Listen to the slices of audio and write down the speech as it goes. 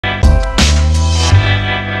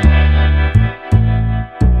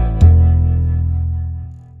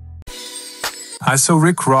I saw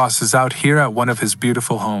Rick Ross is out here at one of his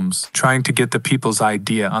beautiful homes, trying to get the people's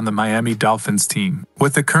idea on the Miami Dolphins team.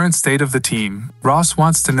 With the current state of the team, Ross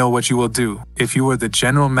wants to know what you will do if you were the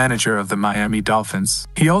general manager of the Miami Dolphins.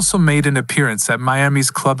 He also made an appearance at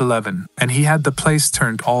Miami's Club 11, and he had the place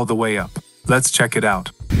turned all the way up. Let's check it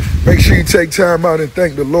out. Make sure you take time out and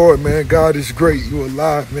thank the Lord, man. God is great. You're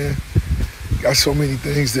alive, man. Got so many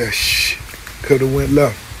things that could have went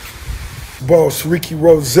left. Boss Ricky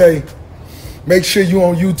Rose. Make sure you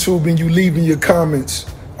on YouTube and you leaving your comments.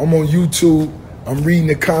 I'm on YouTube. I'm reading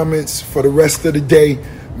the comments for the rest of the day.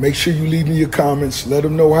 Make sure you leaving your comments. Let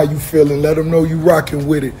them know how you feeling. Let them know you rocking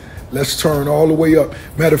with it. Let's turn all the way up.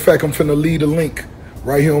 Matter of fact, I'm finna leave a link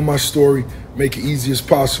right here on my story. Make it easy as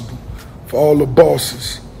possible. For all the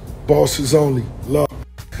bosses. Bosses only. Love.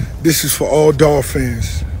 This is for all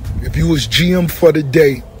Dolphins. If you was GM for the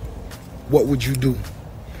day, what would you do?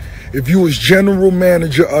 If you was general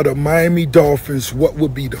manager of the Miami Dolphins, what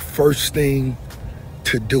would be the first thing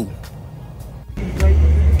to do?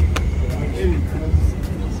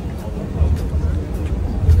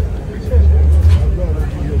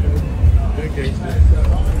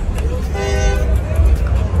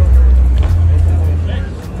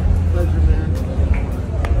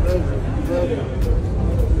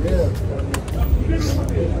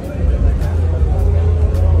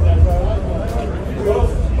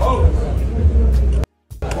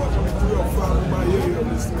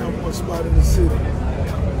 Spot in the city.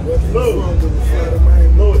 Where you from? With the flight of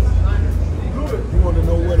Miami. You want to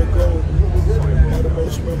know where to go? How the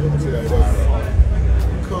most memorable night ever.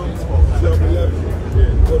 Come Club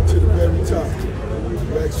 11. Go to the very top.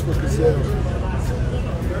 Rex with Gazelle.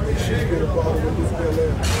 Make sure you get a bottle of Luke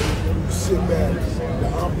Belair. You sit back. The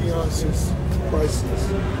ambiance is priceless.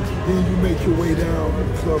 Then you make your way down to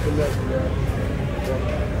Club 11.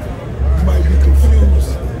 You might be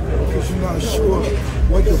confused because you're not sure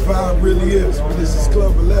what the vibe really is, but this is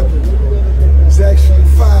Club 11. There's actually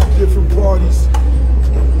 5 different parties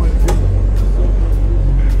in one venue.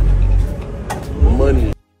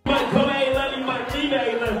 Money. My Club 11, my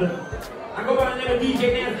Gmail 11. I go by the name of DJ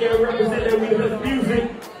Nasty, I represent that we the best music.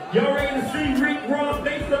 Y'all ready to see Rick Ross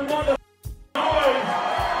make some mother noise?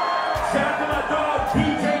 Shout out to my dog,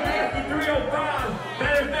 DJ Nasty 305.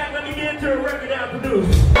 Matter of fact, let me get into a record I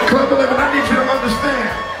produced. Club 11, I need you to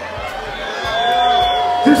understand.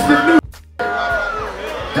 This is the new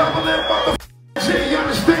double M motherfucker, you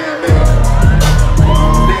understand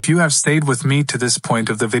me? If you have stayed with me to this point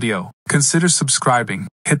of the video, consider subscribing,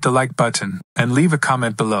 hit the like button, and leave a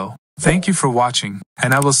comment below. Thank you for watching,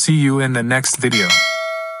 and I will see you in the next video.